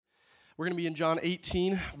We're going to be in John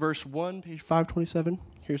 18, verse 1, page 527.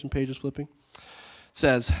 Here's some pages flipping. It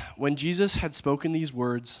says, "When Jesus had spoken these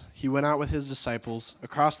words, he went out with his disciples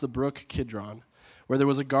across the brook Kidron, where there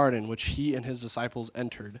was a garden which he and his disciples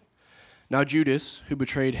entered. Now Judas, who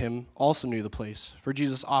betrayed him, also knew the place, for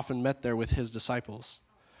Jesus often met there with his disciples.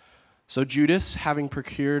 So Judas, having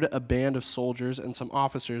procured a band of soldiers and some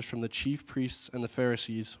officers from the chief priests and the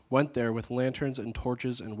Pharisees, went there with lanterns and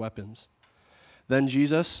torches and weapons. Then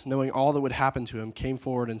Jesus, knowing all that would happen to him, came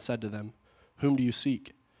forward and said to them, 'Whom do you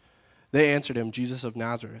seek?' They answered him, 'Jesus of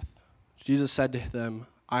Nazareth.' Jesus said to them,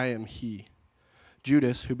 'I am he.'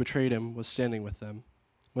 Judas, who betrayed him, was standing with them.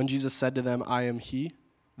 When Jesus said to them, 'I am he,'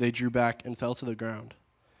 they drew back and fell to the ground.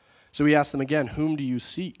 So he asked them again, 'Whom do you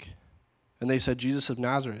seek?' And they said, 'Jesus of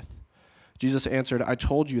Nazareth.' Jesus answered, 'I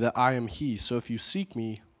told you that I am he, so if you seek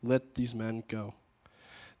me, let these men go.'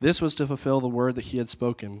 This was to fulfill the word that he had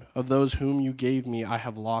spoken, 'Of those whom you gave me, I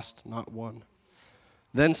have lost not one.'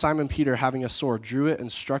 Then Simon Peter, having a sword, drew it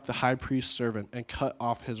and struck the high priest's servant and cut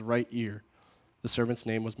off his right ear. The servant's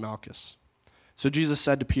name was Malchus. So Jesus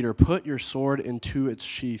said to Peter, 'Put your sword into its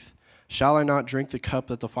sheath. Shall I not drink the cup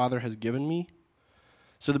that the Father has given me?'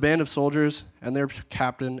 So the band of soldiers and their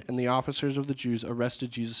captain and the officers of the Jews arrested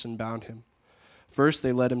Jesus and bound him. First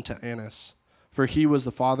they led him to Annas, for he was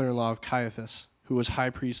the father-in-law of Caiaphas, who was high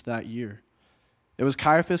priest that year. It was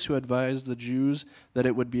Caiaphas who advised the Jews that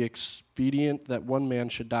it would be expedient that one man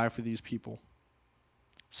should die for these people.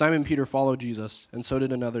 Simon Peter followed Jesus, and so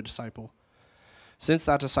did another disciple. Since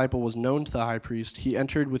that disciple was known to the high priest, he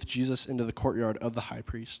entered with Jesus into the courtyard of the high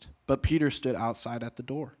priest. But Peter stood outside at the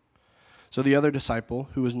door. So the other disciple,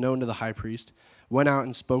 who was known to the high priest, went out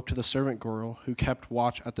and spoke to the servant girl who kept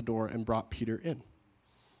watch at the door and brought Peter in.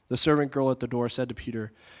 The servant girl at the door said to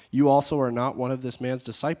Peter, 'You also are not one of this man's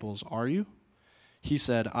disciples, are you?' He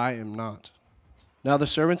said, 'I am not.' Now the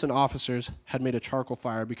servants and officers had made a charcoal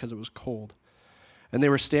fire because it was cold, and they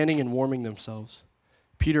were standing and warming themselves.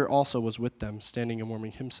 Peter also was with them, standing and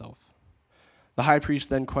warming himself. The high priest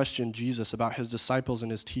then questioned Jesus about his disciples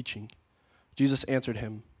and his teaching. Jesus answered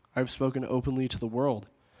him, 'I have spoken openly to the world.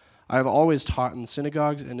 I have always taught in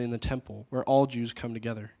synagogues and in the temple, where all Jews come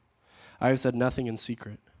together. I have said nothing in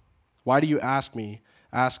secret. Why do you ask me?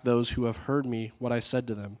 Ask those who have heard me what I said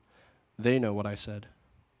to them. They know what I said.'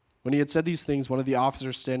 When he had said these things, one of the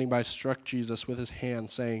officers standing by struck Jesus with his hand,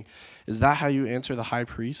 saying, 'Is that how you answer the high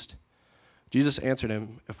priest?' Jesus answered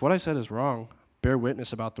him, 'If what I said is wrong, bear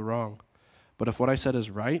witness about the wrong. But if what I said is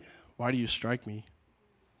right, why do you strike me?'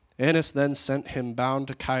 Annas then sent him bound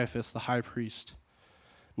to Caiaphas the high priest.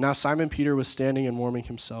 Now Simon Peter was standing and warming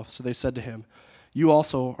himself, so they said to him, 'You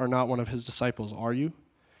also are not one of his disciples, are you?'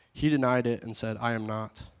 He denied it and said, 'I am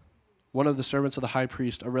not.' One of the servants of the high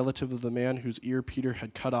priest, a relative of the man whose ear Peter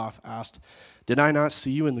had cut off, asked, 'Did I not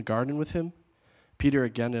see you in the garden with him?' Peter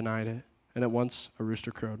again denied it, and at once a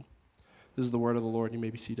rooster crowed." This is the word of the Lord. You may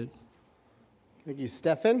be seated. Thank you,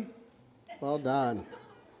 Stefan. Well done.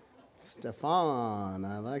 Stefan,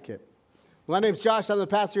 I like it. My name's Josh. I'm the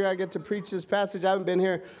pastor here. I get to preach this passage. I haven't been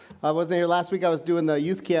here. I wasn't here last week. I was doing the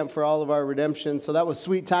youth camp for all of our redemption. So that was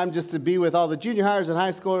sweet time just to be with all the junior hires and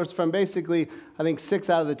high schoolers from basically, I think, 6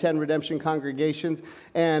 out of the 10 redemption congregations.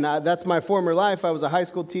 And that's my former life. I was a high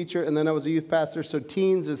school teacher, and then I was a youth pastor. So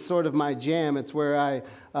teens is sort of my jam. It's where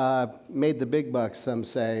I made the big bucks, some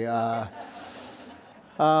say.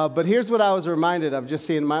 But here's what I was reminded of, just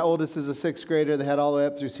seeing my oldest is a 6th grader. They had all the way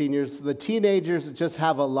up through seniors. The teenagers just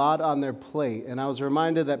have a lot on their plate. And I was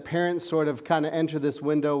reminded that parents sort of kind of enter this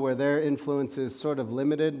window where their influence is sort of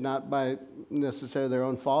limited, not by necessarily their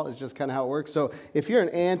own fault. It's just kind of how it works. So if you're an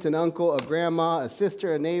aunt, an uncle, a grandma, a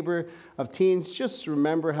sister, a neighbor of teens, just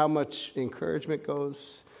remember how much encouragement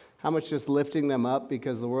goes, how much just lifting them up,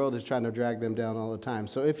 because the world is trying to drag them down all the time.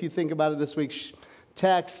 So if you think about it this week,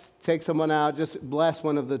 text, take someone out, just bless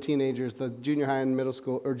one of the teenagers, the junior high and middle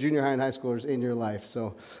school, or junior high and high schoolers in your life.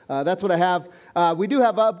 So that's what I have. We do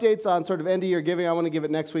have updates on sort of end of year giving. I want to give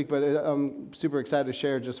it next week, but I'm super excited to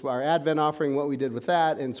share just our Advent offering, what we did with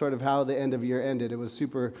that, and sort of how the end of year ended. It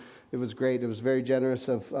was great. It was very generous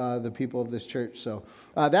of the people of this church. So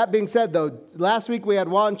that being said, though, last week we had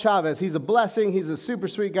Juan Chavez. He's a blessing. He's a super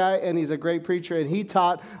sweet guy, and he's a great preacher. And he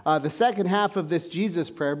taught the second half of this Jesus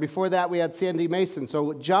prayer. Before that, we had Sandy Mason.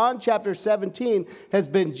 So John chapter 17 has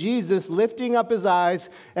been Jesus lifting up his eyes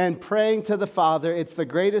and praying to the Father. It's the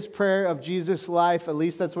greatest prayer of Jesus' life. At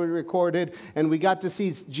least that's what we recorded. And we got to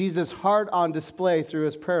see Jesus' heart on display through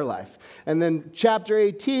his prayer life. And then chapter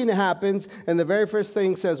 18 happens, and the very first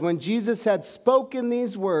thing says, when Jesus had spoken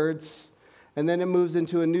these words, and then it moves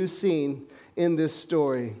into a new scene in this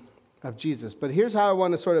story. of Jesus. But here's how I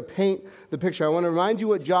want to sort of paint the picture. I want to remind you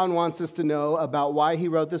what John wants us to know about why he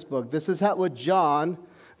wrote this book. This is what John,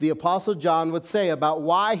 the Apostle John, would say about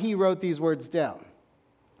why he wrote these words down.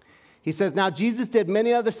 He says, now Jesus did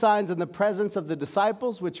many other signs in the presence of the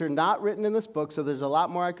disciples, which are not written in this book, so there's a lot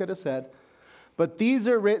more I could have said. But these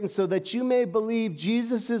are written so that you may believe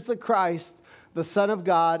Jesus is the Christ, the Son of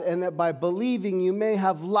God, and that by believing you may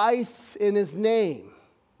have life in his name.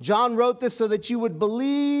 John wrote this so that you would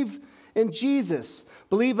believe in Jesus.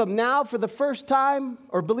 Believe him now for the first time,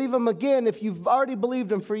 or believe him again if you've already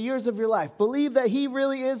believed him for years of your life. Believe that he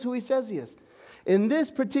really is who he says he is. In this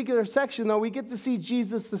particular section, though, we get to see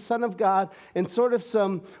Jesus, the Son of God, and sort of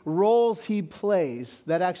some roles he plays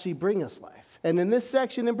that actually bring us life. And in this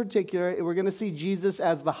section in particular, we're going to see Jesus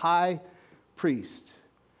as the high priest.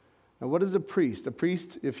 Now, what is a priest? A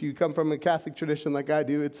priest, if you come from a Catholic tradition like I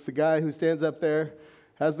do, it's the guy who stands up there,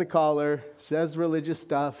 has the collar, says religious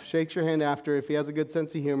stuff, shakes your hand after. If he has a good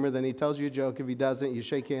sense of humor, then he tells you a joke. If he doesn't, you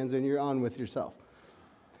shake hands and you're on with yourself.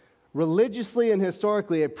 Religiously and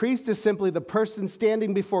historically, a priest is simply the person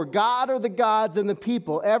standing before God or the gods and the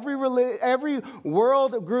people. Every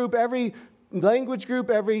world group, every language group,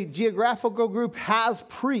 every geographical group has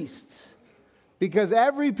priests. Because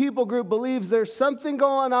every people group believes there's something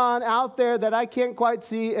going on out there that I can't quite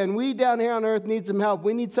see, and we down here on earth need some help.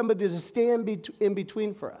 We need somebody to stand in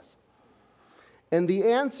between for us. And the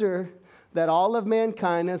answer that all of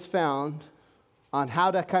mankind has found on how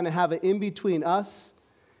to kind of have it in between us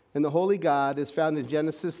and the holy God is found in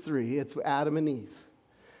Genesis 3. It's Adam and Eve.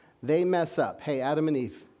 They mess up. Hey, Adam and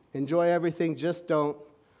Eve, enjoy everything, just don't.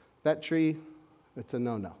 That tree, it's a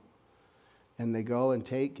no-no. And they go and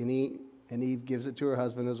take and eat. And Eve gives it to her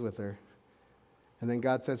husband who's with her. And then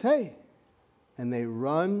God says, hey. And they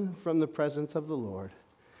run from the presence of the Lord.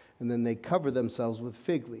 And then they cover themselves with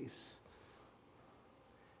fig leaves,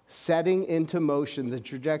 setting into motion the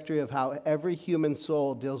trajectory of how every human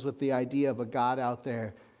soul deals with the idea of a God out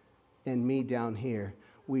there and me down here.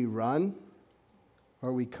 We run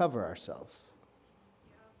or we cover ourselves.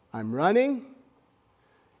 I'm running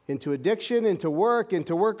into addiction, into work,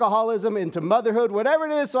 into workaholism, into motherhood, whatever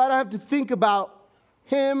it is, so I don't have to think about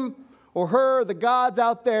him or her, the gods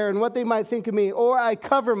out there and what they might think of me, or I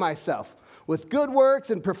cover myself with good works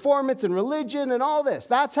and performance and religion and all this.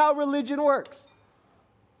 That's how religion works.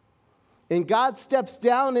 And God steps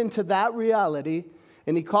down into that reality,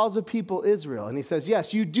 and he calls the people Israel, and he says,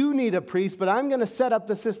 yes, you do need a priest, but I'm going to set up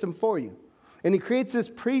the system for you. And he creates this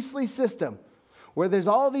priestly system where there's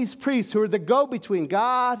all these priests who are the go-between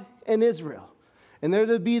God and Israel. And they're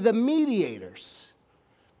to be the mediators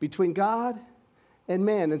between God and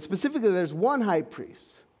man. And specifically, there's one high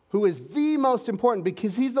priest who is the most important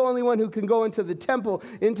because he's the only one who can go into the temple,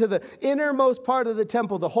 into the innermost part of the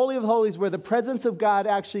temple, the Holy of Holies, where the presence of God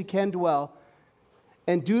actually can dwell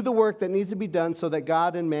and do the work that needs to be done so that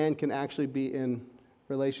God and man can actually be in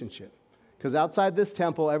relationship. Because outside this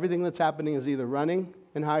temple, everything that's happening is either running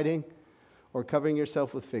and hiding or covering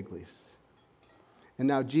yourself with fig leaves. And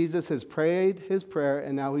now Jesus has prayed his prayer,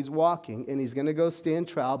 and now he's walking, and he's going to go stand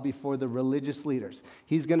trial before the religious leaders.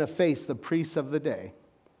 He's going to face the priests of the day.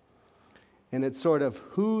 And it's sort of,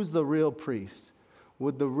 who's the real priest?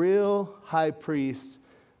 Would the real high priest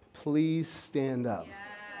please stand up?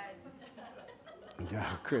 Yes.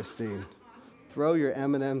 Oh, Christine, throw your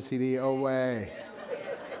Eminem CD away.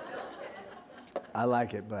 I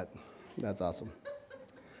like it, but that's awesome.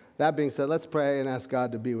 That being said, let's pray and ask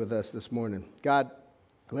God to be with us this morning. God,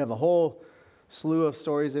 we have a whole slew of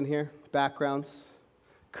stories in here, backgrounds,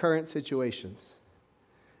 current situations.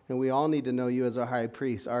 And we all need to know you as our high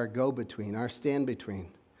priest, our go-between, our stand-between,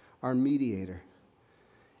 our mediator.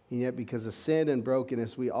 And yet, because of sin and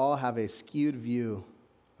brokenness, we all have a skewed view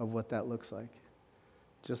of what that looks like.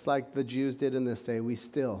 Just like the Jews did in this day, we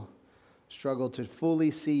still struggle to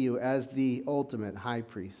fully see you as the ultimate high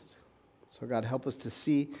priest. So God, help us to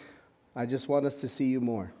see. I just want us to see you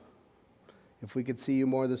more. If we could see you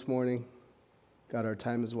more this morning, God, our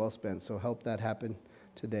time is well spent. So help that happen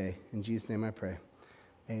today. In Jesus' name I pray.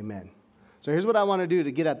 Amen. So here's what I want to do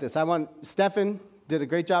to get at this. Stephen did a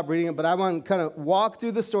great job reading it, but I want to kind of walk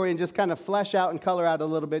through the story and just kind of flesh out and color out a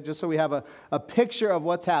little bit just so we have a picture of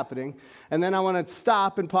what's happening. And then I want to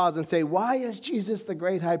stop and pause and say, why is Jesus the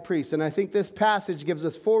great high priest? And I think this passage gives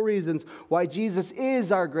us 4 reasons why Jesus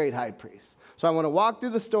is our great high priest. So I want to walk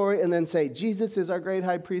through the story and then say, Jesus is our great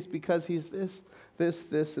high priest because he's this,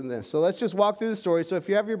 and this. So let's just walk through the story. So if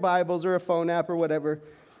you have your Bibles or a phone app or whatever,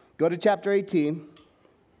 go to chapter 18.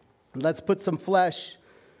 Let's put some flesh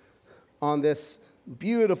on this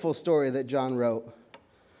beautiful story that John wrote,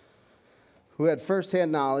 who had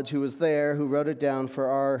firsthand knowledge, who was there, who wrote it down for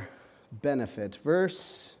our benefit.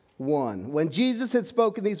 Verse 1. When Jesus had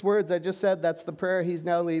spoken these words, I just said that's the prayer he's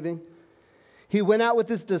now leaving. He went out with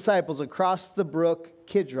his disciples across the brook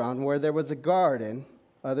Kidron, where there was a garden.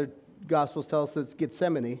 Other Gospels tell us it's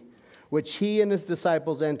Gethsemane, which he and his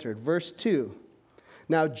disciples entered. Verse 2.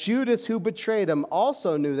 Now Judas, who betrayed him,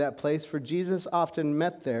 also knew that place, for Jesus often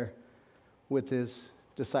met there with his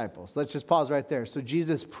disciples. Let's just pause right there. So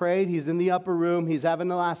Jesus prayed. He's in the upper room. He's having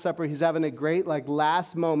the Last Supper. He's having a great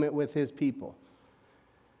last moment with his people.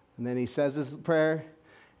 And then he says his prayer,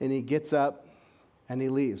 and he gets up, and he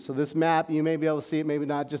leaves. So this map, you may be able to see it, maybe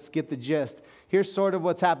not, just get the gist. Here's sort of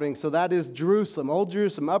what's happening. So that is Jerusalem, Old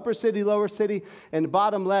Jerusalem, upper city, lower city, and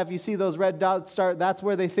bottom left, you see those red dots start. That's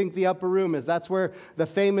where they think the upper room is. That's where the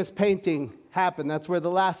famous painting happened. That's where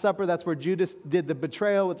the Last Supper, that's where Judas did the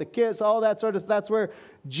betrayal with the kiss, all that sort of, that's where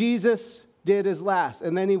Jesus did his last.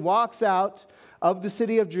 And then he walks out of the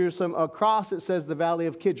city of Jerusalem. Across, it says the valley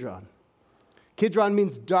of Kidron. Kidron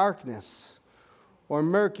means darkness or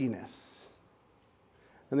murkiness.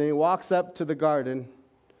 And then he walks up to the garden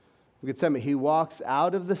of Gethsemane. He walks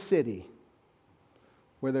out of the city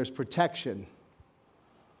where there's protection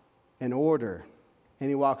and order. And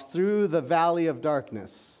he walks through the valley of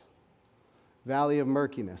darkness, valley of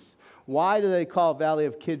murkiness. Why do they call Valley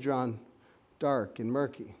of Kidron dark and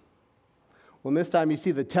murky? Well, this time you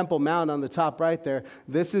see the Temple Mount on the top right there.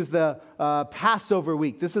 This is the Passover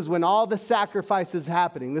week. This is when all the sacrifices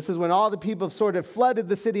happening. This is when all the people have sort of flooded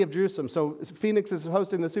the city of Jerusalem. So Phoenix is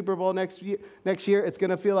hosting the Super Bowl next year. It's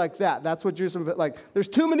going to feel like that. That's what Jerusalem, like, there's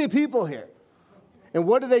too many people here. And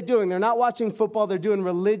what are they doing? They're not watching football. They're doing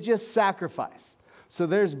religious sacrifice. So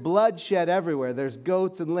there's bloodshed everywhere. There's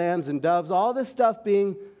goats and lambs and doves, all this stuff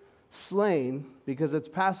being slain because it's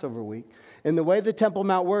Passover week. And the way the Temple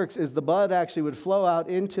Mount works is the blood actually would flow out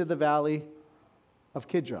into the valley of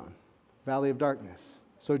Kidron, valley of darkness.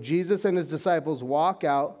 So Jesus and his disciples walk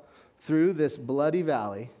out through this bloody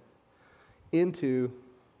valley into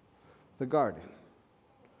the garden.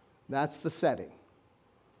 That's the setting.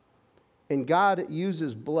 And God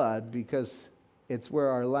uses blood because it's where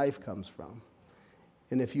our life comes from.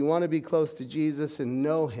 And if you want to be close to Jesus and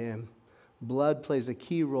know him, blood plays a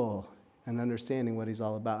key role and understanding what he's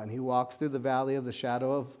all about. And he walks through the valley of the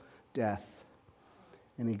shadow of death,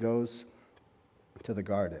 and he goes to the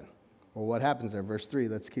garden. Well, what happens there? Verse 3,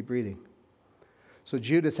 let's keep reading. So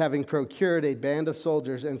Judas, having procured a band of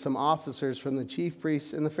soldiers and some officers from the chief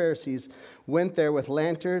priests and the Pharisees, went there with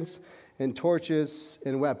lanterns and torches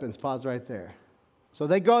and weapons. Pause right there. So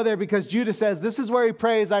they go there because Judas says, this is where he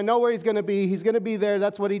prays. I know where he's going to be. He's going to be there.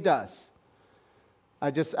 That's what he does.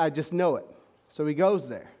 I just know it. So he goes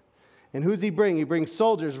there. And who's he bring? He brings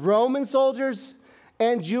soldiers, Roman soldiers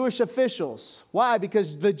and Jewish officials. Why?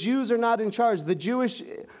 Because the Jews are not in charge. The Jewish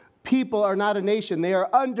people are not a nation. They are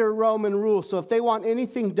under Roman rule. So if they want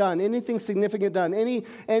anything done, anything significant done, any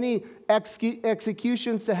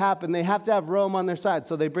executions to happen, they have to have Rome on their side.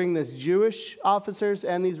 So they bring these Jewish officers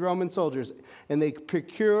and these Roman soldiers, and they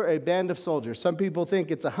procure a band of soldiers. Some people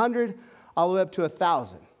think it's 100 all the way up to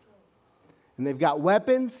 1,000. And they've got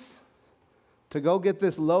weapons to go get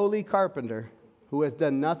this lowly carpenter who has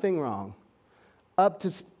done nothing wrong, up to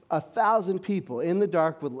 1,000 people in the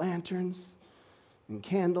dark with lanterns and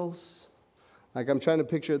candles. Like, I'm trying to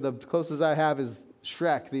picture, the closest I have is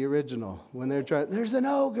Shrek, the original, when they're trying, there's an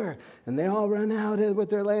ogre, and they all run out with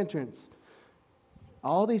their lanterns.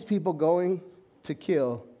 All these people going to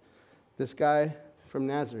kill this guy from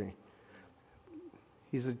Nazareth.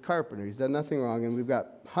 He's a carpenter. He's done nothing wrong, and we've got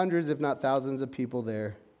hundreds, if not thousands, of people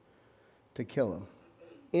there to kill him.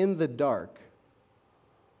 In the dark.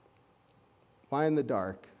 Why in the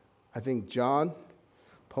dark? I think John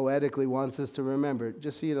poetically wants us to remember,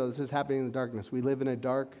 just so you know, this is happening in the darkness. We live in a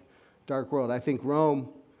dark, dark world. I think Rome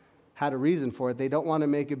had a reason for it. They don't want to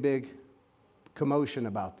make a big commotion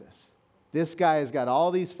about this. This guy has got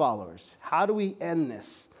all these followers. How do we end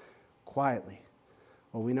this quietly?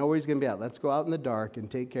 Well, we know where he's going to be at. Let's go out in the dark and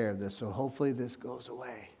take care of this, so hopefully this goes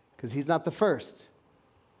away. Because he's not the first.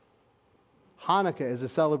 Hanukkah is a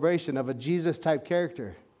celebration of a Jesus-type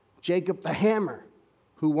character, Jacob the Hammer,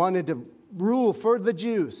 who wanted to rule for the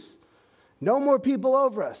Jews. No more people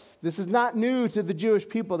over us. This is not new to the Jewish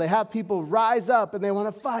people. They have people rise up and they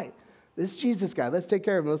want to fight. This Jesus guy, let's take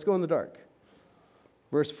care of him. Let's go in the dark.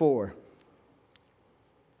 Verse 4.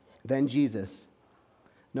 Then Jesus,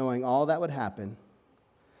 knowing all that would happen,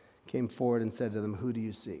 came forward and said to them, who do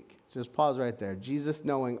you seek? Just pause right there. Jesus,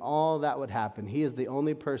 knowing all that would happen, he is the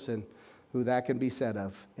only person who that can be said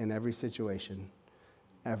of in every situation,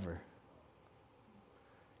 ever.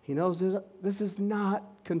 He knows that this is not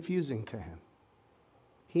confusing to him.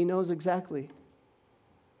 He knows exactly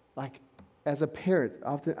Like, as a parent,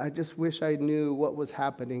 often I just wish I knew what was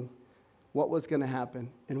happening, what was going to happen.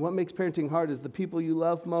 And what makes parenting hard is the people you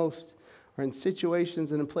love most are in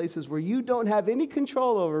situations and in places where you don't have any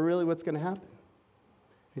control over really what's going to happen.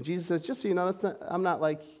 And Jesus says, just so you know, I'm not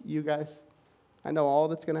like you guys. I know all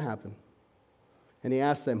that's going to happen. And he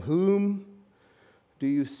asked them, whom do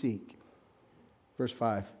you seek? Verse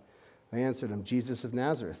 5, they answered him, Jesus of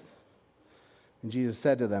Nazareth. And Jesus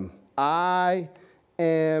said to them, I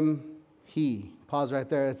am he. Pause right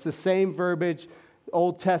there. It's the same verbiage,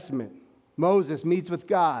 Old Testament. Moses meets with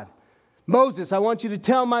God. Moses, I want you to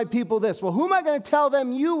tell my people this. Well, who am I going to tell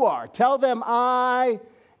them you are? Tell them I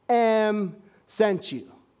am sent you.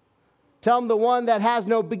 Tell them the one that has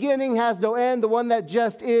no beginning, has no end, the one that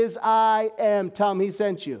just is, I am. Tell him he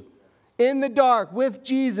sent you. In the dark, with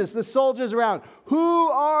Jesus, the soldiers around. Who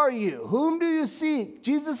are you? Whom do you seek?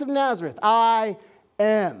 Jesus of Nazareth. I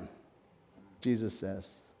am, Jesus says.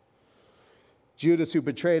 Judas, who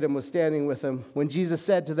betrayed him, was standing with him. When Jesus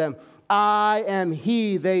said to them, I am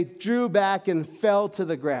he, they drew back and fell to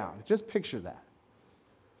the ground. Just picture that.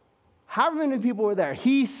 How many people were there?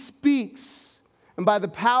 He speaks. And by the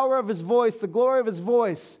power of his voice, the glory of his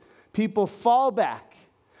voice, people fall back.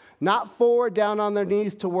 Not forward down on their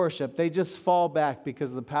knees to worship. They just fall back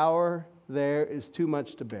because the power there is too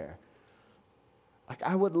much to bear. Like,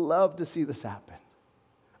 I would love to see this happen.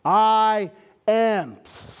 I am.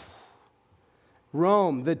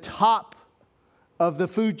 Rome, the top of the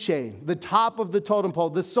food chain, the top of the totem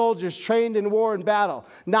pole, the soldiers trained in war and battle,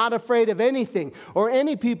 not afraid of anything or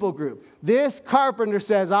any people group. This carpenter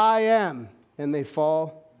says, I am. And they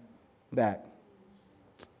fall back.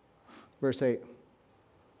 Verse 8.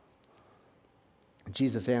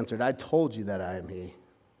 Jesus answered, I told you that I am he.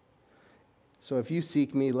 So if you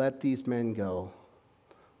seek me, let these men go.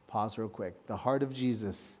 Pause real quick. The heart of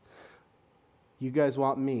Jesus. You guys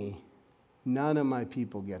want me. None of my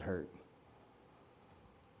people get hurt.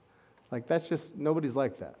 Like, that's just, nobody's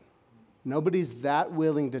like that. Nobody's that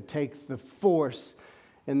willing to take the force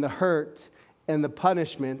and the hurt and the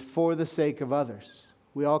punishment for the sake of others.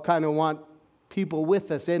 We all kind of want people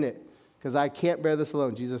with us in it because I can't bear this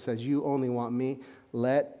alone. Jesus says, you only want me.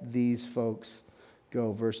 Let these folks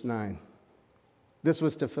go. Verse 9. This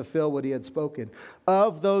was to fulfill what he had spoken.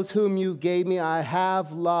 Of those whom you gave me, I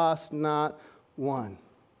have lost not one.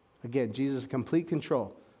 Again, Jesus' complete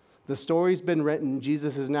control. The story's been written.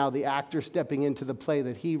 Jesus is now the actor stepping into the play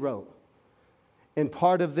that he wrote. And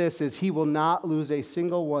part of this is he will not lose a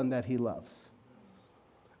single one that he loves.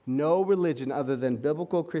 No religion other than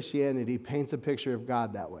biblical Christianity paints a picture of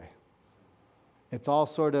God that way. It's all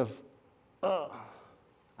sort of,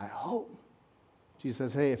 I hope. Jesus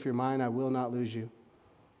says, hey, if you're mine, I will not lose you.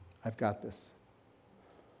 I've got this.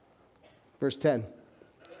 Verse 10.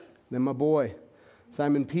 Then my boy,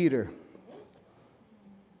 Simon Peter,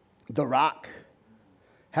 the rock,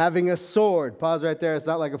 having a sword. Pause right there. It's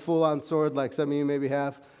not like a full-on sword like some of you maybe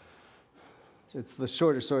have. It's the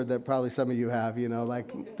shorter sword that probably some of you have, you know,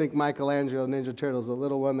 like think Michelangelo, Ninja Turtles, the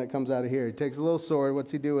little one that comes out of here. He takes a little sword. What's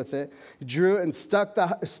he do with it? He drew it and stuck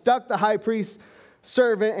the high priest's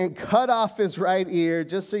servant and cut off his right ear.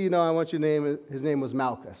 Just so you know, I want you to name it. His name was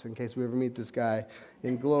Malchus, in case we ever meet this guy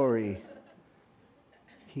in glory.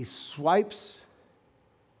 He swipes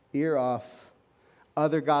ear off.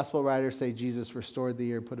 Other gospel writers say Jesus restored the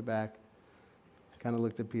ear, put it back. Kind of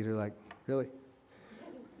looked at Peter like, really?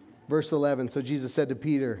 Verse 11, so Jesus said to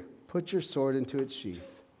Peter, put your sword into its sheath.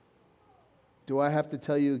 Do I have to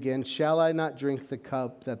tell you again, shall I not drink the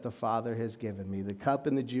cup that the Father has given me? The cup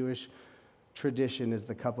in the Jewish tradition is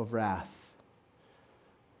the cup of wrath.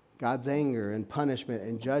 God's anger and punishment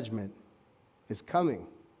and judgment is coming.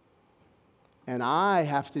 And I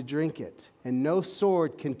have to drink it, and no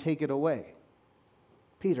sword can take it away.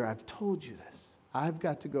 Peter, I've told you this. I've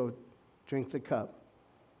got to go drink the cup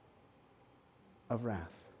of wrath.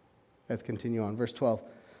 Let's continue on. Verse 12.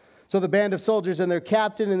 So the band of soldiers and their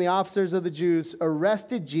captain and the officers of the Jews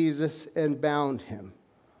arrested Jesus and bound him.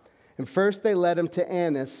 And first they led him to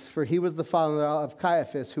Annas, for he was the father of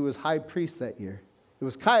Caiaphas, who was high priest that year. It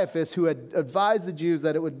was Caiaphas who had advised the Jews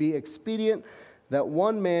that it would be expedient that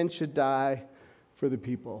one man should die for the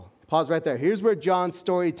people. Pause right there. Here's where John's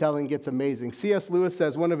storytelling gets amazing. C.S. Lewis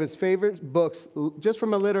says one of his favorite books, just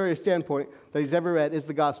from a literary standpoint, that he's ever read is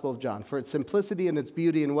the Gospel of John, for its simplicity and its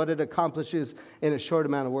beauty and what it accomplishes in a short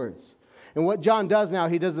amount of words. And what John does now,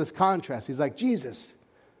 he does this contrast. He's like, Jesus,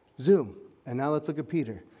 zoom. And now let's look at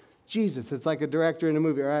Peter. Jesus, it's like a director in a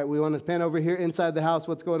movie. All right, we want to pan over here inside the house,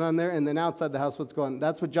 what's going on there, and then outside the house, what's going on.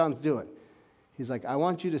 That's what John's doing. He's like, I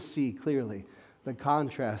want you to see clearly the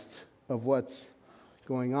contrast of what's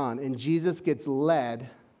going on. And Jesus gets led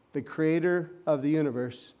the creator of the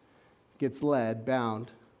universe, gets led,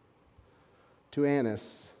 bound, to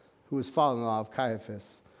Annas, who was father-in-law of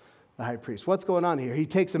Caiaphas, the high priest. What's going on here? He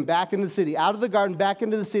takes him back into the city, out of the garden, back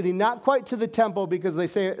into the city, not quite to the temple because they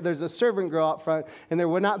say there's a servant girl out front and there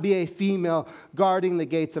would not be a female guarding the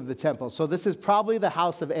gates of the temple. So this is probably the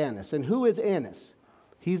house of Annas. And who is Annas?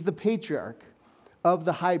 He's the patriarch of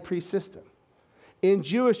the high priest system. In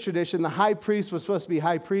Jewish tradition, the high priest was supposed to be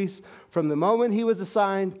high priest from the moment he was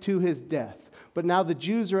assigned to his death. But now the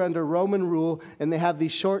Jews are under Roman rule and they have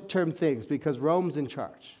these short-term things because Rome's in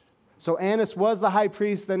charge. So Annas was the high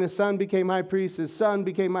priest, then his son became high priest, his son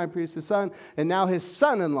became high priest, his son, and now his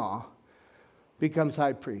son-in-law becomes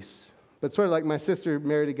high priest. But sort of like my sister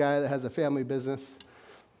married a guy that has a family business.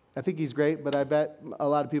 I think he's great, but I bet a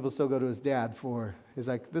lot of people still go to his dad for, he's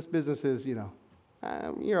like, this business is,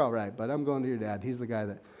 you're all right, but I'm going to your dad. He's the guy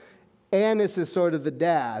that, Annas is sort of the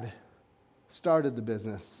dad, started the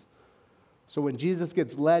business. So when Jesus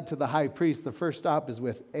gets led to the high priest, the first stop is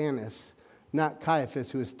with Annas, not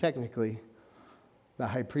Caiaphas, who is technically the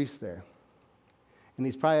high priest there. And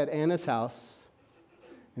he's probably at Annas' house,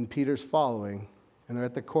 and Peter's following, and they're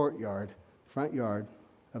at the courtyard, front yard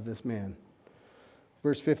of this man.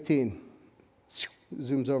 Verse 15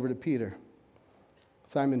 zooms over to Peter.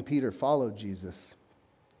 Simon Peter followed Jesus,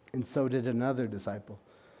 and so did another disciple.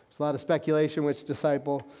 There's a lot of speculation which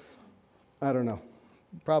disciple. I don't know.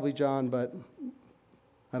 Probably John, but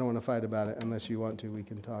I don't want to fight about it unless you want to. We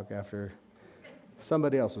can talk after.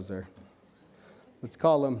 Somebody else was there. Let's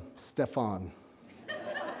call him Stephan.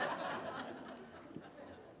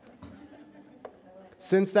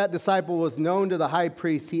 Since that disciple was known to the high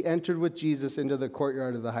priest, he entered with Jesus into the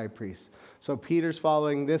courtyard of the high priest. So Peter's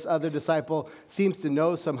following. This other disciple seems to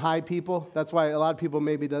know some high people. That's why a lot of people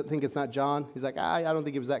maybe don't think it's not John. He's like, I don't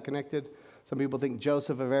think he was that connected. Some people think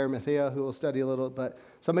Joseph of Arimathea, who we'll study a little, but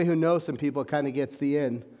somebody who knows some people kind of gets the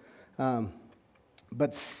in.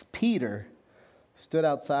 But Peter stood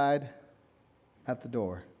outside at the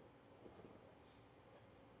door.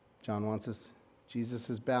 John wants us. Jesus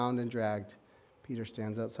is bound and dragged. Peter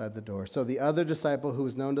stands outside the door. So the other disciple who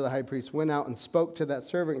was known to the high priest went out and spoke to that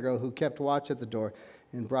servant girl who kept watch at the door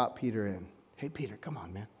and brought Peter in. Hey, Peter, come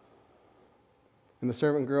on, man. And the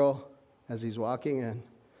servant girl, as he's walking in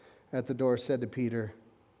at the door, said to Peter,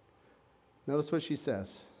 notice what she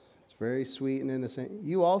says. It's very sweet and innocent.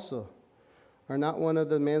 You also are not one of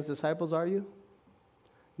the man's disciples, are you?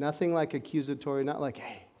 Nothing like accusatory, not like,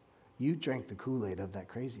 hey, you drank the Kool-Aid of that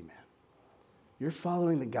crazy man. You're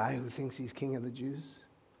following the guy who thinks he's king of the Jews?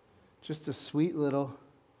 Just a sweet little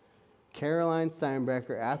Caroline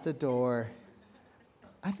Steinbrecher at the door.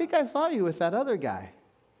 I think I saw you with that other guy.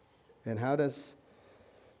 And how does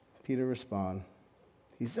Peter respond?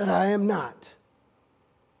 He said, I am not.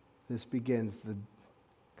 This begins the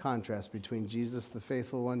contrast between Jesus, the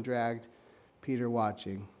faithful one, dragged, Peter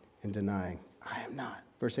watching and denying. I am not.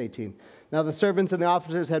 Verse 18. Now the servants and the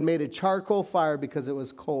officers had made a charcoal fire because it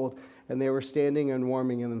was cold, and they were standing and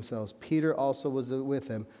warming themselves. Peter also was with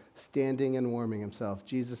him, standing and warming himself.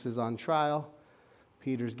 Jesus is on trial.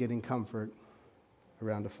 Peter's getting comfort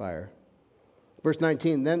around a fire. Verse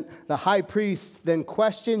 19, then the high priest then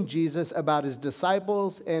questioned Jesus about his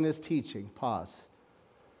disciples and his teaching. Pause.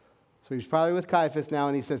 So he's probably with Caiaphas now,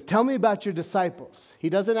 and he says, tell me about your disciples. He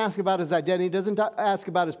doesn't ask about his identity, doesn't ask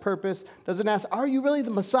about his purpose, doesn't ask, are you really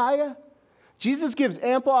the Messiah? Jesus gives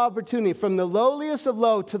ample opportunity from the lowliest of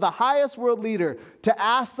low to the highest world leader to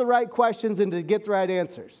ask the right questions and to get the right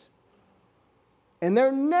answers. And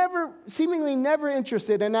they're seemingly never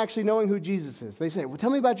interested in actually knowing who Jesus is. They say, well,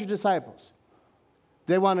 tell me about your disciples.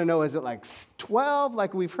 They want to know, is it like 12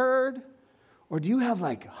 like we've heard? Or do you have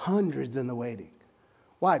like hundreds in the waiting?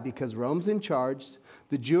 Why? Because Rome's in charge.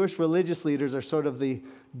 The Jewish religious leaders are sort of the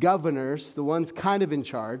governors, the ones kind of in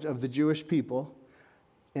charge of the Jewish people.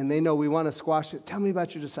 And they know we want to squash it. Tell me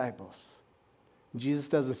about your disciples. Jesus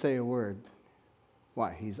doesn't say a word.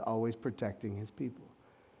 Why? He's always protecting his people.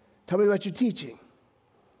 Tell me about your teaching.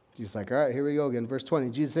 Jesus is like, all right, here we go again. Verse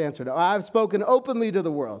 20, Jesus answered, I've spoken openly to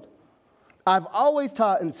the world. I've always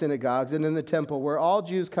taught in synagogues and in the temple where all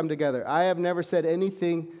Jews come together. I have never said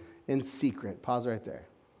anything in secret. Pause right there.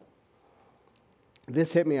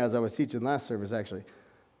 This hit me as I was teaching last service, actually.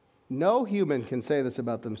 No human can say this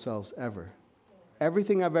about themselves ever.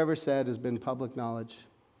 Everything I've ever said has been public knowledge.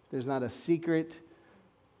 There's not a secret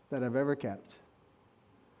that I've ever kept.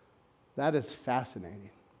 That is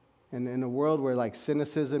fascinating. And in a world where like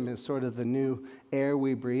cynicism is sort of the new air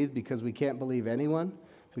we breathe because we can't believe anyone,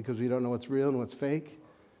 because we don't know what's real and what's fake,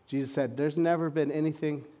 Jesus said, there's never been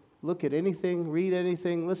anything, look at anything, read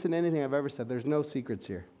anything, listen to anything I've ever said. There's no secrets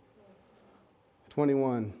here.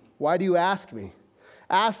 21, Why do you ask me?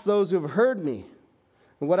 Ask those who have heard me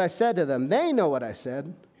and what I said to them. They know what I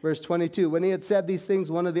said. Verse 22, when he had said these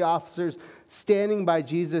things, one of the officers standing by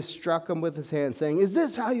Jesus struck him with his hand, saying, is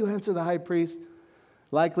this how you answer the high priest?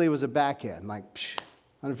 Likely it was a backhand, like, psh. I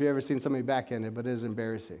don't know if you've ever seen somebody backhanded, but it is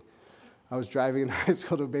embarrassing. I was driving in high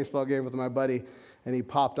school to a baseball game with my buddy, and he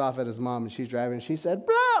popped off at his mom, and she's driving, and she said,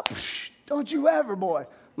 blah, psh, don't you ever, boy.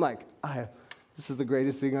 I'm like, this is the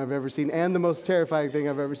greatest thing I've ever seen, and the most terrifying thing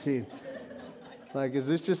I've ever seen. Like, is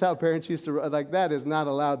this just how parents used to, like, that is not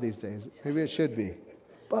allowed these days. Maybe it should be.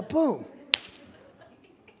 But boom.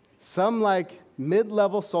 Some, like,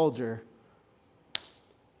 mid-level soldier,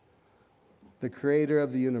 the creator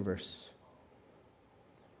of the universe.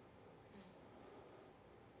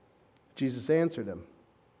 Jesus answered him.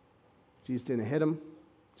 Jesus didn't hit him.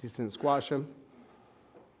 Jesus didn't squash him.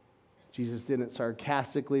 Jesus didn't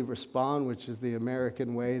sarcastically respond, which is the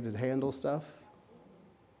American way to handle stuff.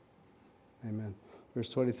 Amen. Verse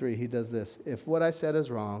 23, he does this. If what I said is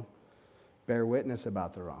wrong, bear witness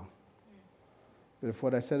about the wrong. But if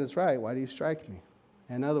what I said is right, why do you strike me?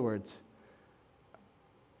 In other words,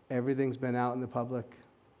 everything's been out in the public.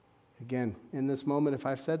 Again, in this moment, if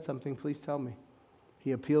I've said something, please tell me.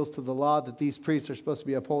 He appeals to the law that these priests are supposed to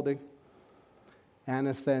be upholding.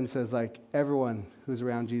 Annas then says, like, everyone who's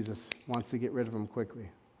around Jesus wants to get rid of him quickly.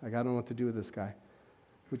 Like, I don't know what to do with this guy.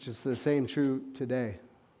 Which is the same true today.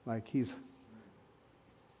 Like,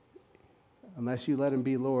 unless you let him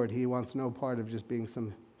be Lord, he wants no part of just being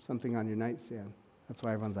something on your nightstand. That's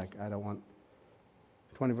why everyone's like, I don't want.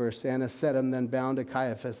 20 verse, Annas set him, then bound to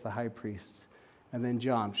Caiaphas, the high priest. And then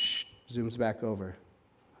John, zooms back over.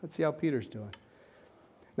 Let's see how Peter's doing.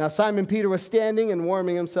 Now Simon Peter was standing and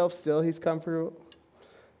warming himself still. He's comfortable.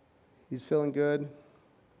 He's feeling good.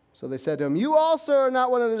 So they said to him, you also are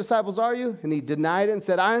not one of the disciples, are you? And he denied it and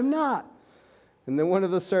said, I am not. And then one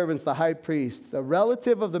of the servants, the high priest, the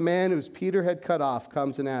relative of the man whose Peter had cut off,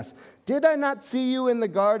 comes and asks, did I not see you in the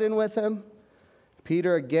garden with him?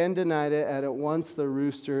 Peter again denied it, and at once the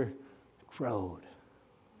rooster crowed.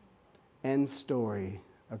 End story,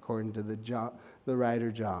 according to the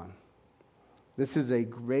writer John. This is a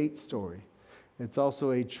great story. It's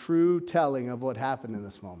also a true telling of what happened in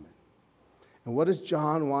this moment. And what does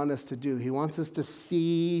John want us to do? He wants us to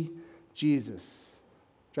see Jesus.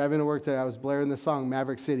 Driving to work today, I was blaring the song,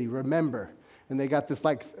 Maverick City, Remember. And they got this,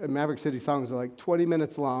 like, Maverick City songs are like 20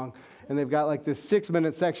 minutes long. And they've got like this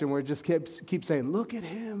 6-minute section where it just keeps saying, look at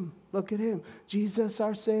him, Jesus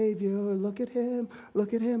our Savior, look at him.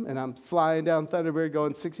 And I'm flying down Thunderbird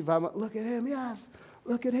going 65 miles, look at him, yes,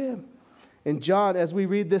 look at him. And John, as we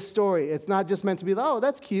read this story, it's not just meant to be, oh,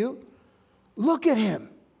 that's cute. Look at him.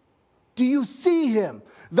 Do you see him?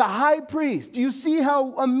 The high priest. Do you see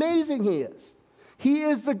how amazing he is? He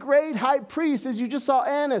is the great high priest, as you just saw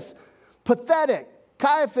Annas. Pathetic.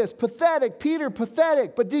 Caiaphas, pathetic. Peter,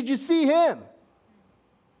 pathetic. But did you see him?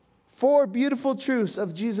 4 beautiful truths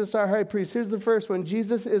of Jesus, our high priest. Here's the first one.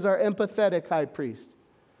 Jesus is our empathetic high priest.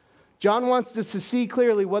 John wants us to see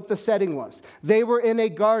clearly what the setting was. They were in a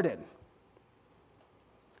garden.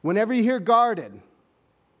 Whenever you hear garden,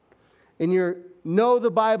 and you know the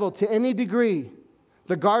Bible to any degree,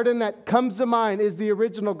 the garden that comes to mind is the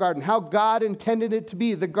original garden, how God intended it to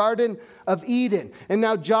be, the Garden of Eden. And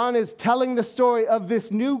now John is telling the story of this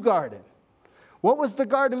new garden. What was the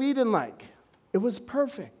Garden of Eden like? It was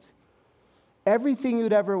perfect. Everything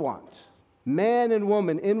you'd ever want. Man and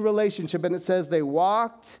woman in relationship, and it says they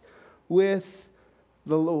walked with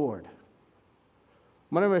the Lord.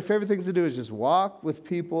 One of my favorite things to do is just walk with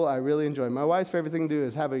people I really enjoy. My wife's favorite thing to do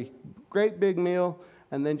is have a great big meal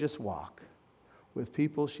and then just walk with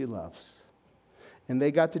people she loves. And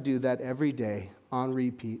they got to do that every day on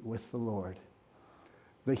repeat with the Lord.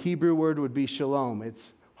 The Hebrew word would be shalom.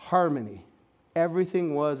 It's harmony.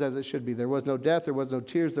 Everything was as it should be. There was no death, there was no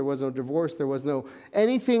tears, there was no divorce, there was no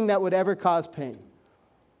anything that would ever cause pain.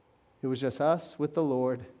 It was just us with the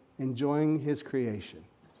Lord enjoying his creation.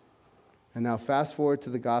 And now fast forward to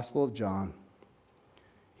the Gospel of John.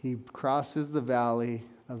 He crosses the valley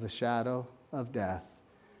of the shadow of death,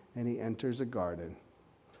 and he enters a garden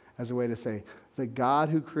as a way to say, the God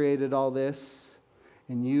who created all this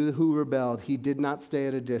and you who rebelled, he did not stay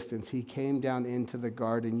at a distance. He came down into the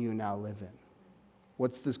garden you now live in.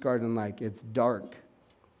 What's this garden like? It's dark.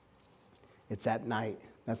 It's at night.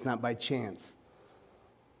 That's not by chance.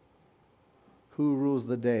 Who rules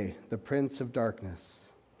the day? The prince of darkness.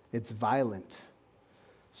 It's violent.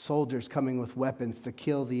 Soldiers coming with weapons to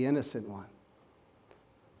kill the innocent one.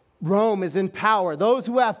 Rome is in power. Those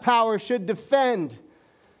who have power should defend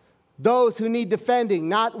those who need defending,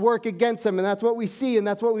 not work against them. And that's what we see, and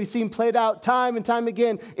that's what we've seen played out time and time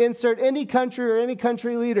again. Insert any country or any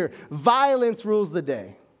country leader. Violence rules the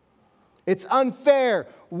day. It's unfair.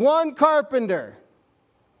 One carpenter,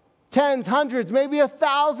 tens, hundreds, maybe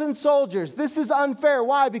 1,000 soldiers. This is unfair.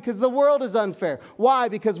 Why? Because the world is unfair. Why?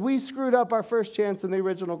 Because we screwed up our first chance in the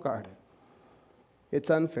original garden. It's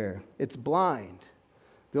unfair. It's blind.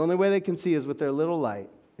 The only way they can see is with their little light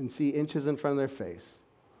and see inches in front of their face.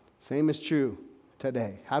 Same is true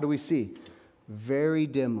today. How do we see? Very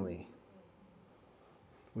dimly.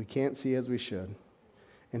 We can't see as we should.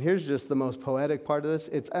 And here's just the most poetic part of this.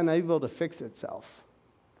 It's unable to fix itself.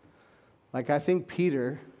 Like, I think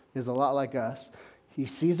Peter is a lot like us. He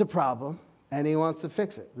sees a problem and he wants to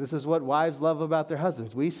fix it. This is what wives love about their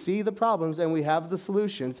husbands. We see the problems and we have the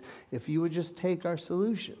solutions. If you would just take our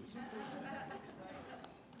solutions.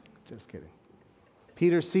 Just kidding.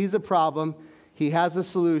 Peter sees a problem. He has a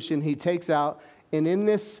solution. He takes out. And in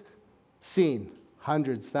this scene,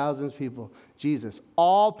 hundreds, thousands of people, Jesus,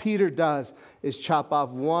 all Peter does is chop off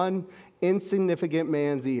one insignificant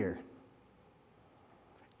man's ear.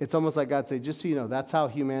 It's almost like God said, just so you know, that's how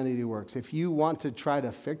humanity works. If you want to try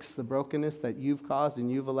to fix the brokenness that you've caused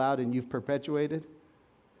and you've allowed and you've perpetuated,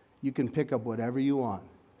 you can pick up whatever you want.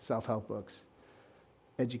 Self-help books,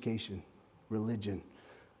 education, religion,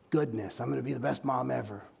 goodness. I'm going to be the best mom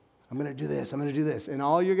ever. I'm going to do this. I'm going to do this. And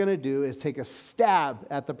all you're going to do is take a stab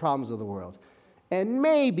at the problems of the world. And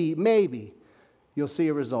maybe you'll see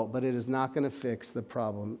a result, but it is not going to fix the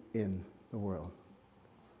problem in the world.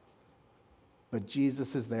 But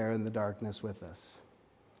Jesus is there in the darkness with us.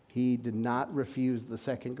 He did not refuse the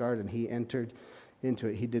second garden. He entered into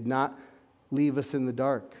it. He did not leave us in the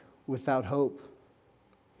dark without hope.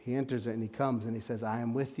 He enters it and he comes and he says, I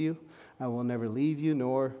am with you. I will never leave you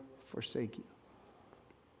nor forsake you.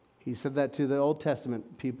 He said that to the Old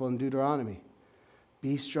Testament people in Deuteronomy.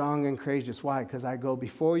 Be strong and courageous. Why? Because I go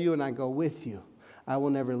before you and I go with you. I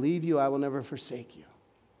will never leave you. I will never forsake you.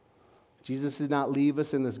 Jesus did not leave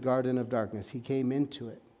us in this garden of darkness. He came into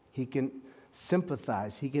it. He can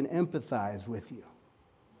sympathize. He can empathize with you.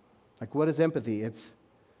 Like, what is empathy? It's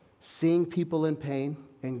seeing people in pain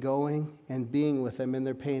and going and being with them in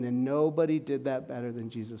their pain. And nobody did that better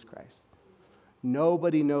than Jesus Christ.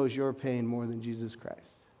 Nobody knows your pain more than Jesus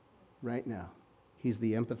Christ right now. He's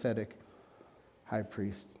the empathetic high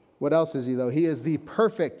priest. What else is he, though? He is the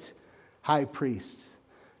perfect high priest.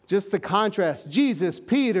 Just the contrast. Jesus,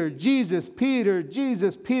 Peter, Jesus, Peter,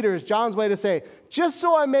 Jesus, Peter is John's way to say, just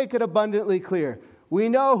so I make it abundantly clear, we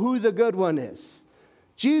know who the good one is.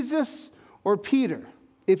 Jesus or Peter.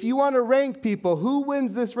 If you want to rank people, who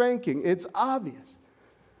wins this ranking? It's obvious.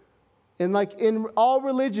 And like in all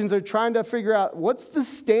religions are trying to figure out what's the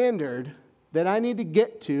standard that I need to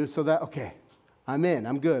get to so that, okay, I'm in,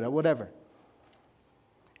 I'm good, whatever.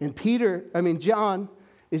 And John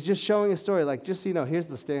is just showing a story like, just so you know, here's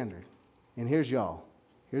the standard. And here's y'all.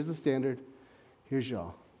 Here's the standard. Here's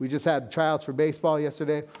y'all. We just had tryouts for baseball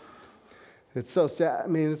yesterday. It's so sad. I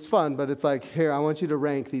mean, it's fun, but it's like, here, I want you to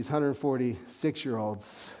rank these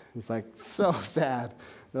 146-year-olds. It's like so sad.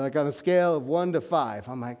 They're like on a scale of 1 to 5.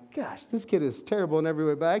 I'm like, gosh, this kid is terrible in every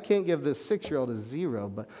way, but I can't give this 6-year-old a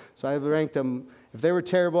 0. So I ranked them. If they were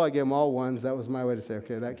terrible, I gave them all 1s. That was my way to say,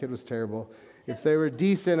 okay, that kid was terrible. If they were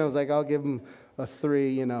decent, I was like, I'll give them a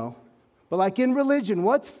 3, you know. But like in religion,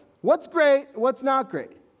 what's great, what's not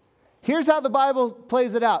great? Here's how the Bible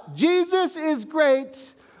plays it out. Jesus is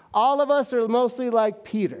great. All of us are mostly like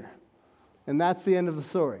Peter. And that's the end of the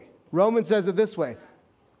story. Romans says it this way.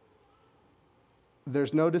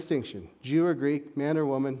 There's no distinction. Jew or Greek, man or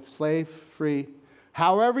woman, slave, free.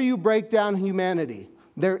 However you break down humanity,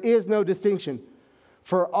 there is no distinction.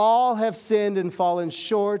 For all have sinned and fallen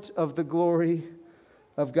short of the glory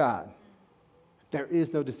of God. There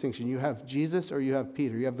is no distinction. You have Jesus or you have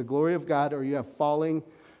Peter. You have the glory of God or you have falling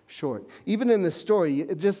short. Even in this story,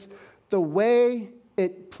 the way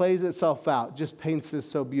it plays itself out just paints this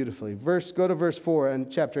so beautifully. Go to verse 4 in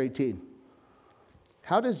chapter 18.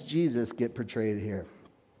 How does Jesus get portrayed here?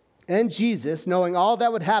 And Jesus, knowing all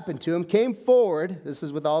that would happen to him, came forward, this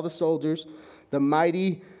is with all the soldiers, the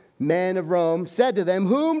mighty men of Rome, said to them,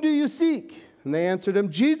 whom do you seek? And they answered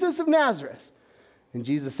him, Jesus of Nazareth. And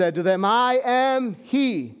Jesus said to them, I am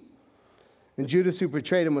he. And Judas, who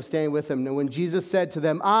betrayed him, was staying with him. And when Jesus said to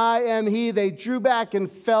them, I am he, they drew back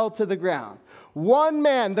and fell to the ground. One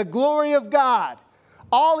man, the glory of God.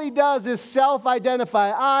 All he does is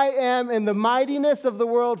self-identify. I am, and the mightiness of the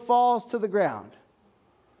world falls to the ground.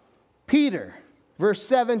 Peter, verse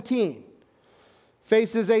 17,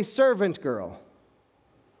 faces a servant girl.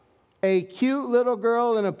 A cute little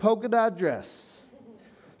girl in a polka dot dress.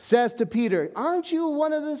 says to Peter, aren't you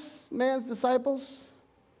one of this man's disciples?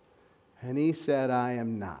 And he said, I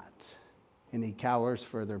am not. And he cowers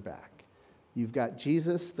further back. You've got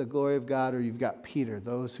Jesus, the glory of God, or you've got Peter,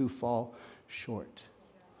 those who fall short.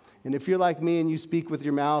 And if you're like me and you speak with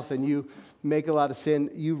your mouth and you make a lot of sin,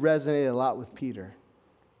 you resonate a lot with Peter.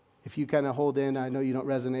 If you kind of hold in, I know you don't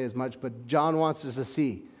resonate as much, but John wants us to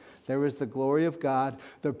see there is the glory of God,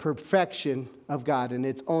 the perfection of God, and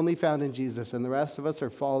it's only found in Jesus, and the rest of us are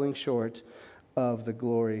falling short of the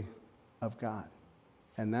glory of God.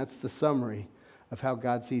 And that's the summary of how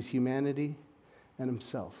God sees humanity and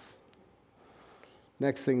himself.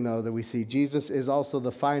 Next thing, though, that we see, Jesus is also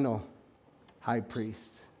the final high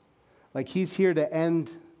priest. Like he's here to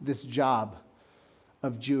end this job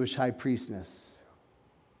of Jewish high priestness.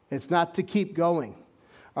 It's not to keep going.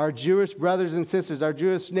 Our Jewish brothers and sisters, our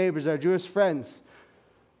Jewish neighbors, our Jewish friends,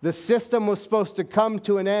 the system was supposed to come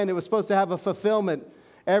to an end. It was supposed to have a fulfillment.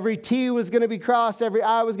 Every T was going to be crossed, every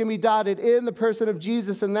I was going to be dotted in the person of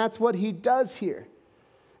Jesus, and that's what he does here.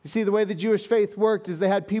 You see, the way the Jewish faith worked is they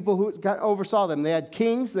had people who oversaw them. They had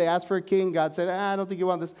kings. They asked for a king. God said, I don't think you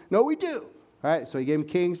want this. No, we do. All right, so he gave them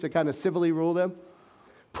kings to kind of civilly rule them.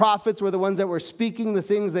 Prophets were the ones that were speaking the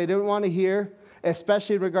things they didn't want to hear,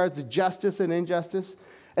 especially in regards to justice and injustice.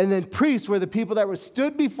 And then priests were the people that were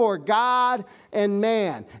stood before God and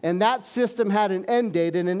man. And that system had an end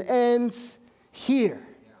date, and it ends here.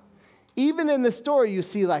 Even in the story, you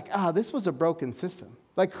see like, this was a broken system.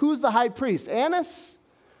 Like, who's the high priest? Annas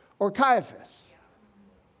or Caiaphas?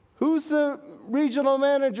 Who's the regional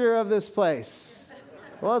manager of this place?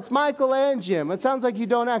 Well, it's Michael and Jim. It sounds like you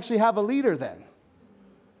don't actually have a leader then.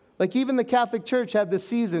 Like even the Catholic Church had this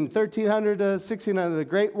season, 1300 to 1600, the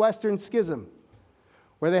Great Western Schism,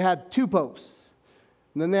 where they had 2 popes,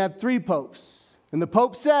 and then they had 3 popes. And the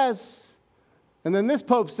pope says, and then this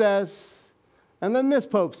pope says, and then this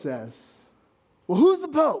pope says. Well, who's the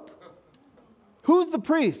pope? Who's the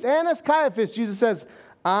priest? Annas, Caiaphas. Jesus says,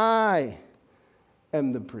 I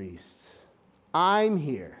am the priest. I'm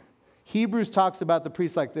here. Hebrews talks about the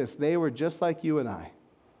priests like this. They were just like you and I.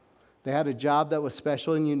 They had a job that was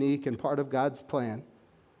special and unique and part of God's plan.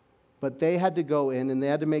 But they had to go in and they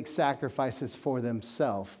had to make sacrifices for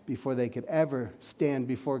themselves before they could ever stand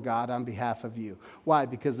before God on behalf of you. Why?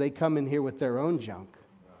 Because they come in here with their own junk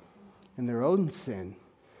and their own sin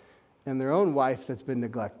and their own wife that's been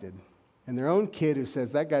neglected and their own kid who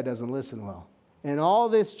says, that guy doesn't listen well. And all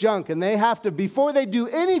this junk. And they have to, before they do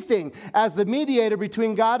anything as the mediator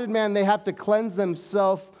between God and man, they have to cleanse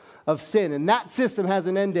themselves of sin. And that system has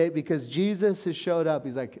an end date because Jesus has showed up.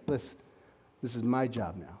 He's like, listen, this is my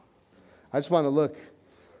job now. I just want to look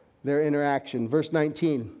their interaction. Verse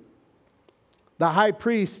 19. The high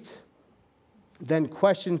priest then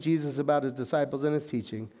questioned Jesus about his disciples and his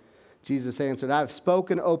teaching. Jesus answered, I've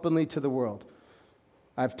spoken openly to the world.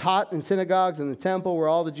 I've taught in synagogues and the temple where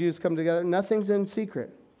all the Jews come together. Nothing's in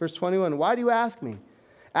secret. Verse 21. Why do you ask me?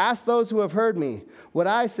 Ask those who have heard me what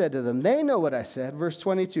I said to them. They know what I said. Verse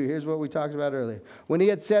 22, here's what we talked about earlier. When he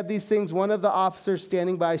had said these things, one of the officers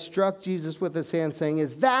standing by struck Jesus with his hand, saying,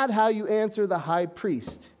 is that how you answer the high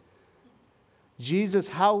priest? Jesus,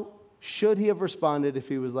 how should he have responded if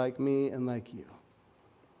he was like me and like you?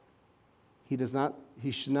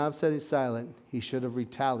 He should not have said he's silent. He should have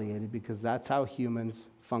retaliated because that's how humans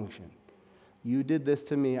function. You did this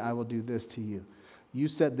to me, I will do this to you. You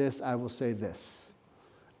said this, I will say this.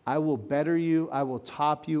 I will better you, I will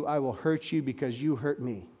top you, I will hurt you because you hurt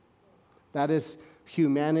me. That is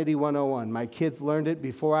humanity 101. My kids learned it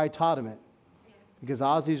before I taught them it because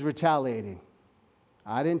Ozzy's retaliating.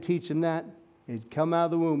 I didn't teach him that. He'd come out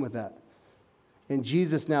of the womb with that. And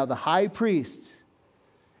Jesus now, the high priest,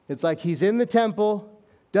 it's like he's in the temple.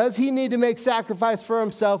 Does he need to make sacrifice for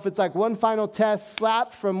himself? It's like one final test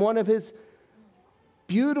slapped from one of his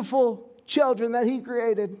beautiful children that he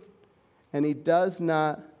created. And he does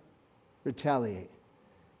not retaliate.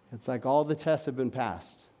 It's like all the tests have been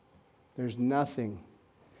passed. There's nothing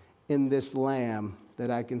in this lamb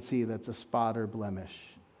that I can see that's a spot or blemish.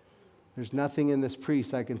 There's nothing in this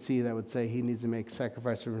priest I can see that would say he needs to make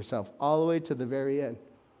sacrifice for himself, all the way to the very end.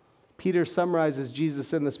 Peter summarizes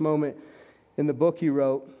Jesus in this moment in the book he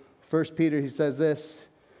wrote. 1 Peter, he says this,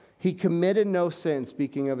 he committed no sin,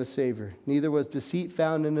 speaking of a Savior. Neither was deceit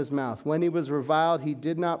found in his mouth. When he was reviled, he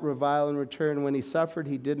did not revile in return. When he suffered,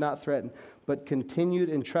 he did not threaten, but continued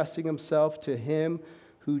entrusting himself to him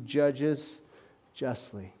who judges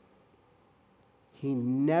justly. He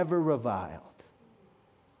never reviled.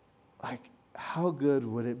 Like, how good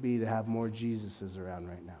would it be to have more Jesuses around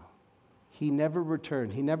right now? He never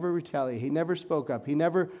returned. He never retaliated. He never spoke up. He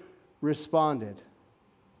never responded.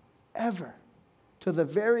 Ever. to the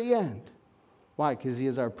very end. Why? Because he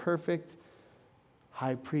is our perfect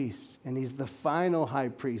high priest, and he's the final high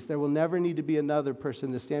priest. There will never need to be another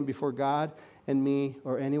person to stand before God and me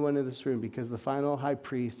or anyone in this room, because the final high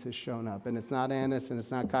priest has shown up. And it's not Annas, and it's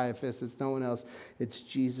not Caiaphas, it's no one else. It's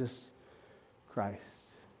Jesus Christ.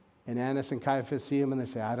 And Annas and Caiaphas see him and they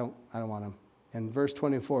say, I don't want him. And verse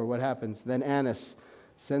 24, what happens? Then Annas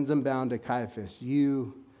sends him bound to Caiaphas.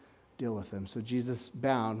 You deal with him. So Jesus,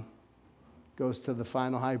 bound, goes to the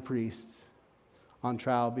final high priest on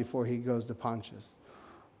trial before he goes to Pontius.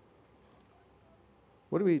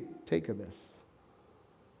 What do we take of this?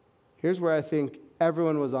 Here's where I think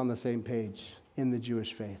everyone was on the same page in the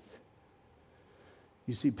Jewish faith.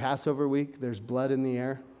 You see Passover week, there's blood in the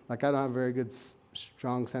air. Like, I don't have a very good,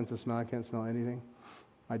 strong sense of smell. I can't smell anything.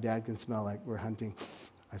 My dad can smell like we're hunting.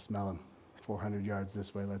 I smell him. 400 yards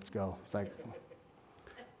this way, let's go. It's like,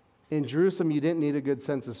 in Jerusalem, you didn't need a good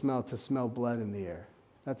sense of smell to smell blood in the air.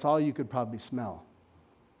 That's all you could probably smell.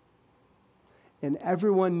 And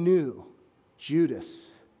everyone knew Judas,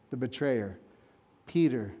 the betrayer,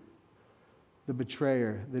 Peter, the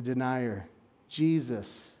betrayer, the denier,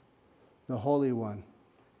 Jesus, the Holy One,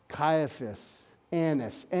 Caiaphas,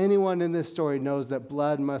 Annas. Anyone in this story knows that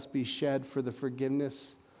blood must be shed for the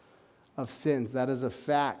forgiveness of sins. That is a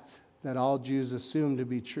fact that all Jews assume to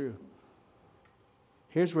be true.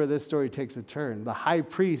 Here's where this story takes a turn. The high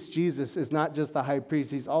priest, Jesus, is not just the high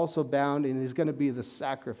priest. He's also bound, and he's going to be the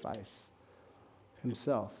sacrifice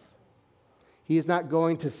himself. He is not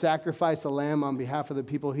going to sacrifice a lamb on behalf of the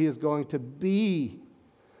people. He is going to be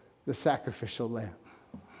the sacrificial lamb.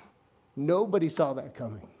 Nobody saw that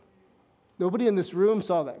coming. Nobody in this room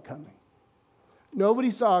saw that coming.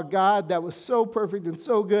 Nobody saw a God that was so perfect and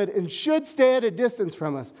so good and should stay at a distance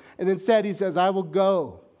from us. And instead he says, I will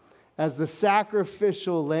go as the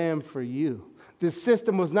sacrificial lamb for you. This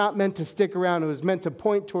system was not meant to stick around. It was meant to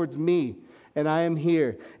point towards me. And I am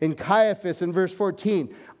here. And Caiaphas, in verse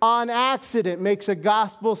 14, on accident makes a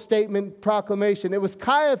gospel statement proclamation. It was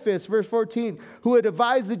Caiaphas, verse 14, who had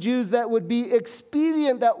advised the Jews that it would be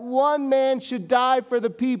expedient that one man should die for the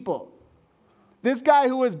people. This guy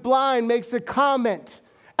who was blind makes a comment,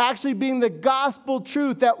 actually being the gospel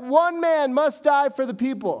truth, that one man must die for the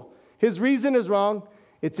people. His reason is wrong.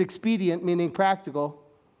 It's expedient, meaning practical.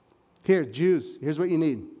 Here, Jews, here's what you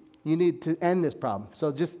need. You need to end this problem.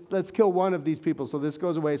 So just let's kill one of these people so this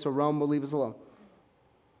goes away, so Rome will leave us alone.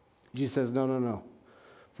 Jesus says, no.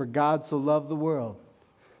 For God so loved the world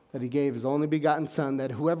that he gave his only begotten Son,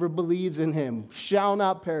 that whoever believes in him shall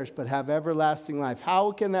not perish but have everlasting life.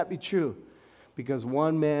 How can that be true? Because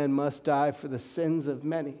one man must die for the sins of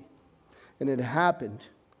many. And it happened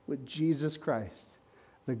with Jesus Christ,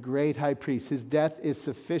 the great high priest. His death is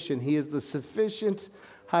sufficient. He is the sufficient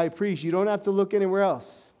high priest. You don't have to look anywhere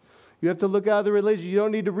else. You have to look at other religions. You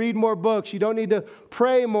don't need to read more books. You don't need to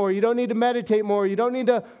pray more. You don't need to meditate more. You don't need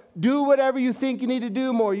to do whatever you think you need to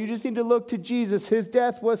do more. You just need to look to Jesus. His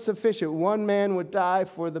death was sufficient. One man would die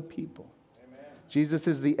for the people. Amen. Jesus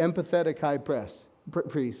is the empathetic high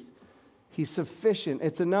priest. He's sufficient.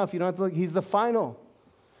 It's enough. You don't have to look. He's the final.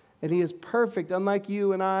 And he is perfect, unlike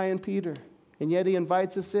you and I and Peter. And yet he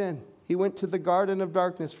invites us in. He went to the garden of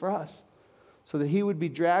darkness for us so that he would be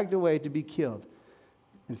dragged away to be killed.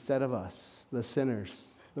 Instead of us, the sinners,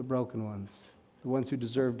 the broken ones, the ones who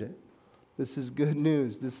deserved it. This is good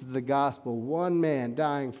news. This is the gospel. One man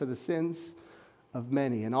dying for the sins of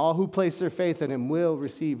many. And all who place their faith in him will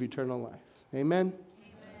receive eternal life. Amen?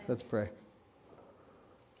 Amen. Let's pray.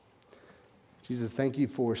 Jesus, thank you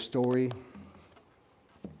for story.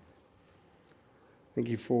 Thank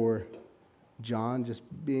you for John just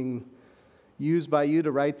being used by you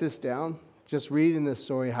to write this down. Just reading this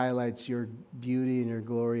story highlights your beauty and your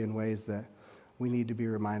glory in ways that we need to be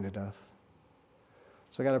reminded of.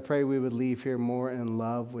 So I got to pray we would leave here more in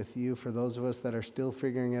love with you. For those of us that are still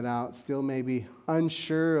figuring it out, still maybe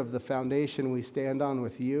unsure of the foundation we stand on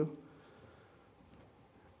with you,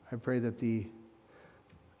 I pray that the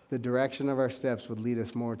direction of our steps would lead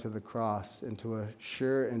us more to the cross and to a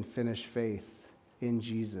sure and finished faith in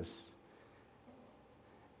Jesus.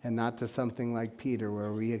 And not to something like Peter,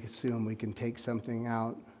 where we assume we can take something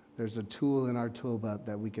out. There's a tool in our tool belt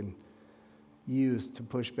that we can use to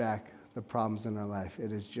push back the problems in our life.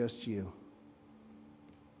 It is just you.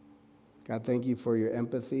 God, thank you for your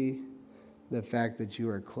empathy, the fact that you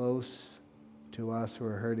are close to us who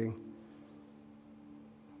are hurting.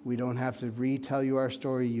 We don't have to retell you our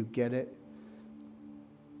story. You get it.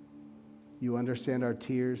 You understand our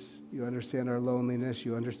tears. You understand our loneliness.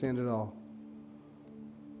 You understand it all.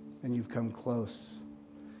 And you've come close.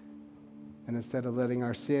 And instead of letting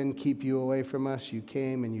our sin keep you away from us, you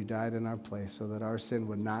came and you died in our place so that our sin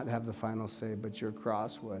would not have the final say, but your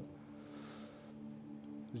cross would.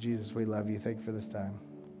 Jesus, we love you. Thank you for this time.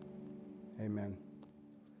 Amen.